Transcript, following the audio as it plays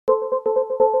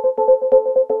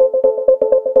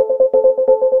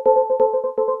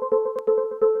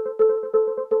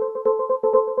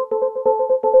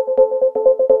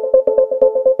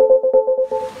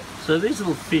So these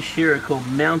little fish here are called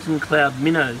mountain cloud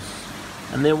minnows,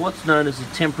 and they're what's known as a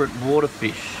temperate water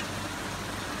fish.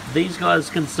 These guys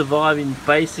can survive in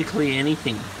basically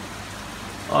anything.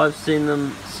 I've seen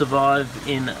them survive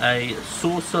in a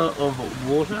saucer of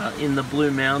water in the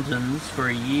Blue Mountains for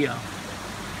a year.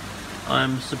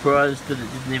 I'm surprised that it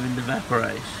didn't even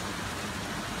evaporate.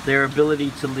 Their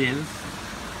ability to live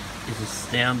is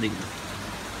astounding.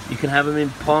 You can have them in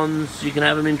ponds, you can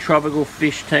have them in tropical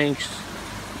fish tanks.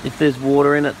 If there's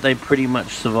water in it, they pretty much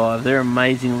survive. They're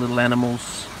amazing little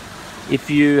animals.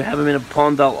 If you have them in a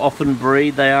pond, they'll often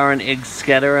breed. They are an egg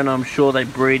scatterer, and I'm sure they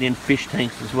breed in fish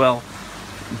tanks as well.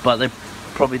 But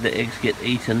probably the eggs get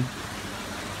eaten.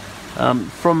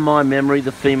 From my memory,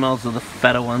 the females are the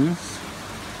fatter ones.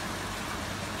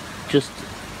 Just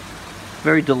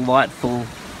very delightful,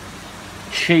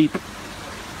 cheap,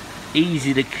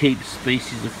 easy to keep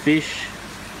species of fish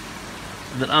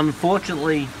that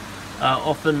unfortunately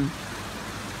often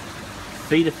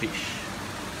feeder fish.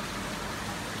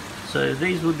 So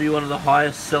these would be one of the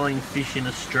highest selling fish in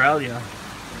Australia,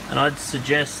 and I'd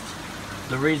suggest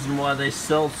the reason why they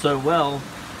sell so well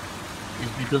is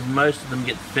because most of them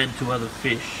get fed to other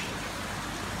fish.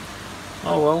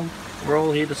 Oh well, we're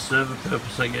all here to serve a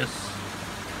purpose, I guess.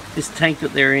 This tank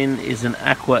that they're in is an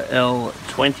Aquael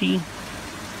 20,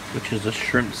 which is a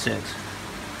shrimp set.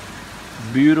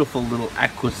 Beautiful little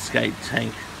aquascape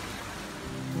tank.